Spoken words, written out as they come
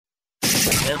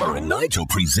Hammer and Nigel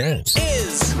presents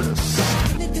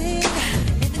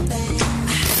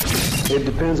It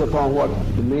depends upon what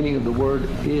the meaning of the word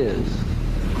is.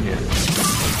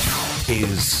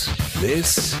 Is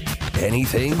this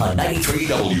anything? On 93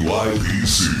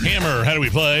 WIPC. Hammer, how do we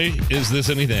play? Is this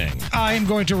anything? I am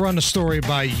going to run a story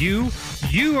by you.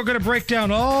 You are going to break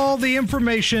down all the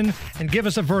information and give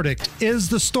us a verdict. Is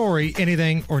the story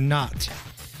anything or not?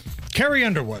 Carrie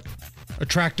Underwood,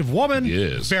 attractive woman,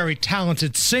 Yes. very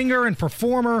talented singer and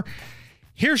performer.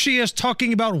 Here she is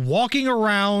talking about walking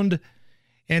around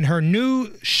in her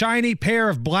new shiny pair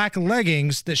of black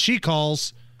leggings that she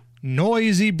calls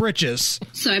noisy britches.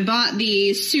 So I bought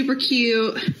these super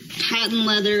cute patent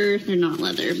leather, they're not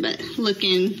leather, but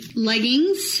looking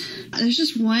leggings. There's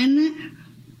just one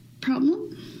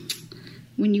problem.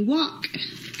 When you walk.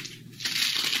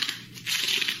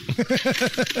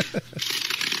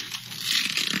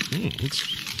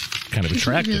 It's kind of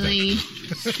attractive. Really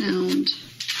sound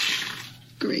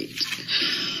great.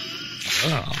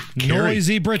 Oh,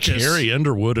 Noisy britches. Carrie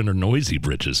Underwood and her noisy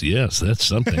britches. Yes, that's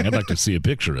something. I'd like to see a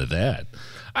picture of that.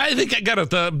 I think I got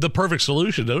the perfect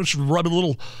solution. Just rub a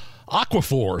little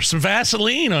Aquaphor, some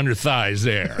Vaseline on your thighs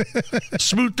there.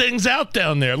 Smooth things out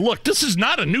down there. Look, this is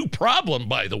not a new problem,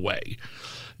 by the way.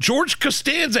 George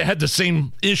Costanza had the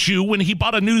same issue when he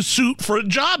bought a new suit for a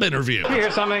job interview. You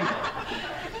hear something?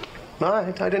 No,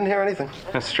 I didn't hear anything.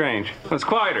 That's strange. It's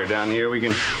quieter down here. We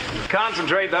can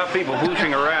concentrate without people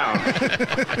whooshing around.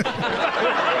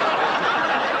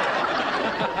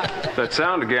 That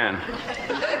sound again.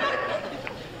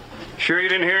 Sure you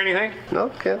didn't hear anything? No,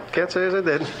 can't say as I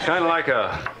did. Kind of like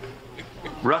a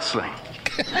rustling.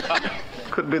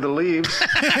 Could be the leaves.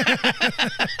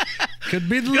 Could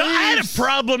be the You know, I had a leaves.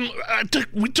 problem.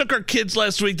 We took our kids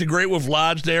last week to Great Wolf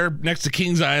Lodge there next to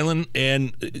Kings Island,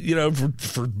 and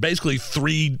for basically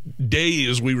 3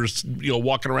 days we were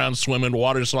walking around, swimming,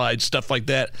 water slides, stuff like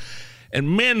that. And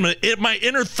man, my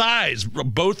inner thighs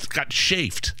both got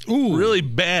chafed. Ooh. Really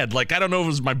bad. Like I don't know if it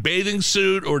was my bathing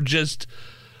suit or just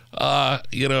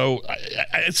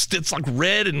it's like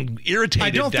red and irritated.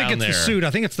 I don't think down it's there. the suit.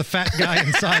 I think it's the fat guy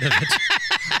inside of it.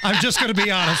 I'm just going to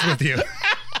be honest with you.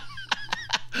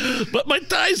 But my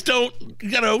thighs don't,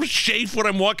 chafe when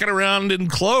I'm walking around in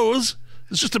clothes.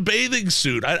 It's just a bathing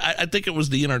suit. I think it was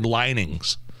the inner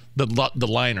linings, the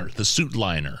liner, the suit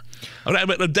liner.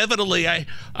 But definitely, I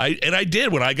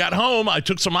did. When I got home, I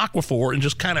took some Aquaphor and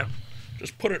just kind of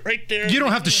put it right there. You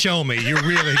don't have to show me. You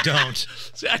really don't.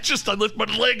 See, I lift my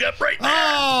leg up right there.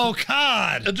 Oh,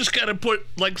 God. I just kind of put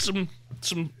like some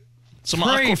Pray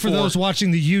Aquaphor. for those watching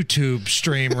the YouTube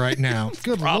stream right now.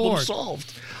 Good Problem Lord.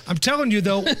 solved. I'm telling you,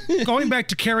 though, going back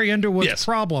to Carrie Underwood's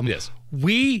problem,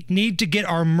 we need to get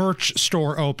our merch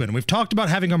store open. We've talked about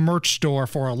having a merch store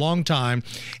for a long time.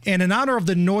 And in honor of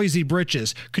the noisy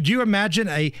britches, could you imagine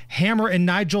a Hammer and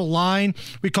Nigel line?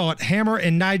 We call it Hammer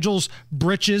and Nigel's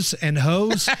Britches and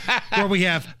Hose, where we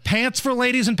have pants for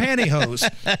ladies and pantyhose.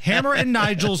 Hammer and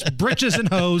Nigel's Britches and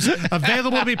Hose,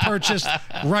 available to be purchased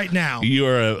right now. You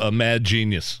are a mad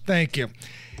genius. Thank you.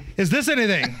 Is this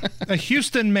anything? A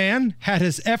Houston man had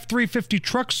his F-350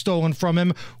 truck stolen from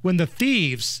him when the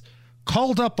thieves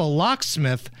called up a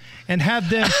locksmith and had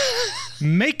them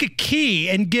make a key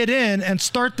and get in and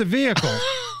start the vehicle.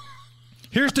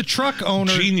 Here's the truck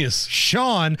owner, Genius.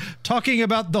 Sean, talking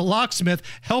about the locksmith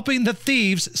helping the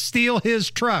thieves steal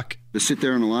his truck. To sit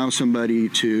there and allow somebody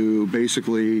to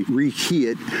basically rekey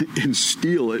it and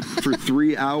steal it for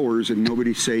 3 hours and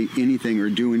nobody say anything or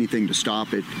do anything to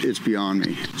stop it, it's beyond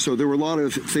me. So there were a lot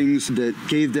of things that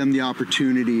gave them the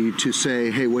opportunity to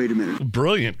say, hey, wait a minute.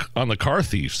 Brilliant on the car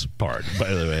thief's part, by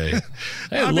the way.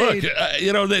 Hey, I look,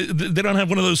 mean- they don't have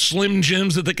one of those Slim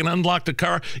Jims that they can unlock the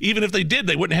car. Even if they did,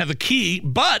 they wouldn't have the key,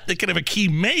 but they could have a key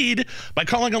made by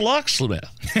calling a locksmith.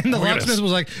 And the locksmith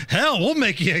was like, hell, we'll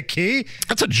make you a key.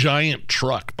 That's a giant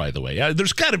truck, by the way.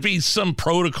 There's got to be some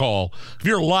protocol. If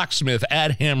you're a locksmith,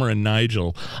 at Hammer and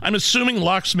Nigel. I'm assuming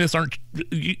locksmiths aren't,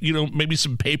 maybe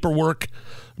some paperwork,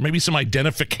 maybe some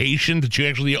identification that you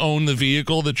actually own the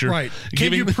vehicle that you're Right.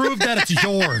 Can giving. you prove that it's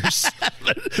yours?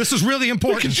 This is really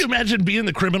important. Could you imagine being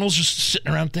the criminals just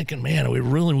sitting around thinking, man, we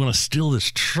really want to steal this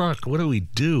truck. What do we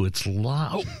do? It's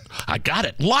locked. Oh, I got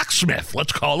it. Locksmith.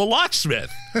 Let's call a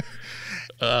locksmith.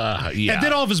 Yeah. And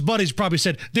then all of his buddies probably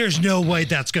said, there's no way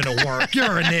that's going to work.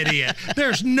 You're an idiot.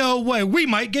 There's no way. We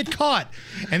might get caught.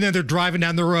 And then they're driving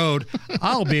down the road.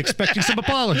 I'll be expecting some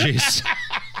apologies.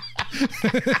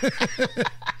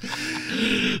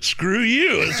 Screw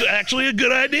you. It's actually a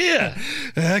good idea.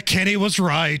 Kenny was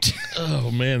right.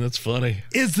 Oh, man, that's funny.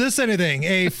 Is this anything?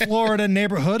 A Florida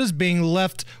neighborhood is being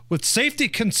left with safety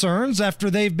concerns after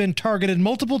they've been targeted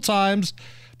multiple times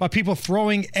by people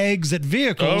throwing eggs at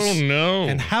vehicles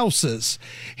and houses.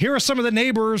 Here are some of the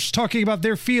neighbors talking about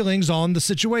their feelings on the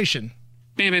situation.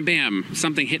 Bam, bam, bam,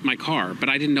 something hit my car, but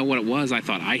I didn't know what it was. I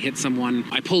thought I hit someone.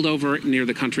 I pulled over near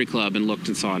the country club and looked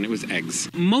and saw, and it was eggs.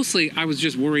 Mostly, I was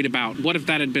just worried about what if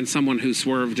that had been someone who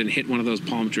swerved and hit one of those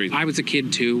palm trees. I was a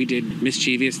kid, too. We did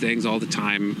mischievous things all the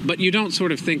time, but you don't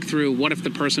sort of think through what if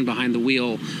the person behind the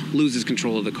wheel loses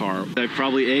control of the car. I've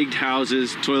probably egged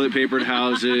houses, toilet papered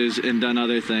houses, and done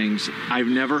other things. I've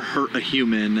never hurt a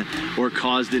human or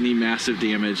caused any massive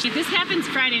damage. If this happens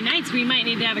Friday nights, we might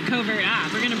need to have a covert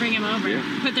op. We're going to bring him over. Yeah.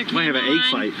 Put their might have an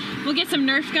egg fight. We'll get some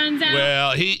Nerf guns out.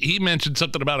 Well, he mentioned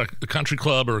something about a country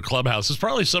club or a clubhouse. It's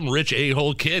probably some rich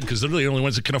a-hole kid because they're the only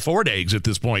ones that can afford eggs at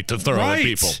this point to throw at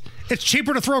people. It's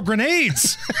cheaper to throw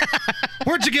grenades.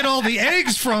 Where'd you get all the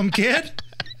eggs from, kid?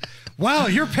 Wow,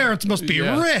 your parents must be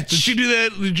rich. Did you do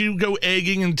that? Did you go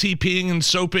egging and TPing and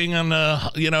soaping on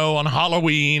on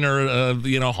Halloween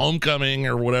or homecoming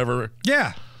or whatever?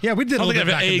 Yeah, we did. I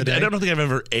don't think I've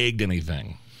ever egged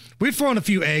anything. We've thrown a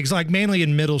few eggs, like mainly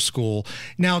in middle school.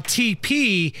 Now,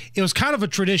 TP, it was kind of a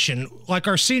tradition. Like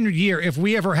our senior year, if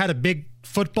we ever had a big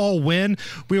football win,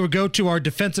 we would go to our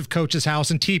defensive coach's house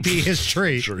and TP his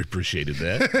tree. Sure appreciated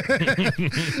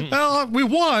that. Well, we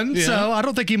won, so I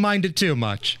don't think he minded too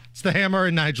much. It's the Hammer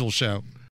and Nigel Show.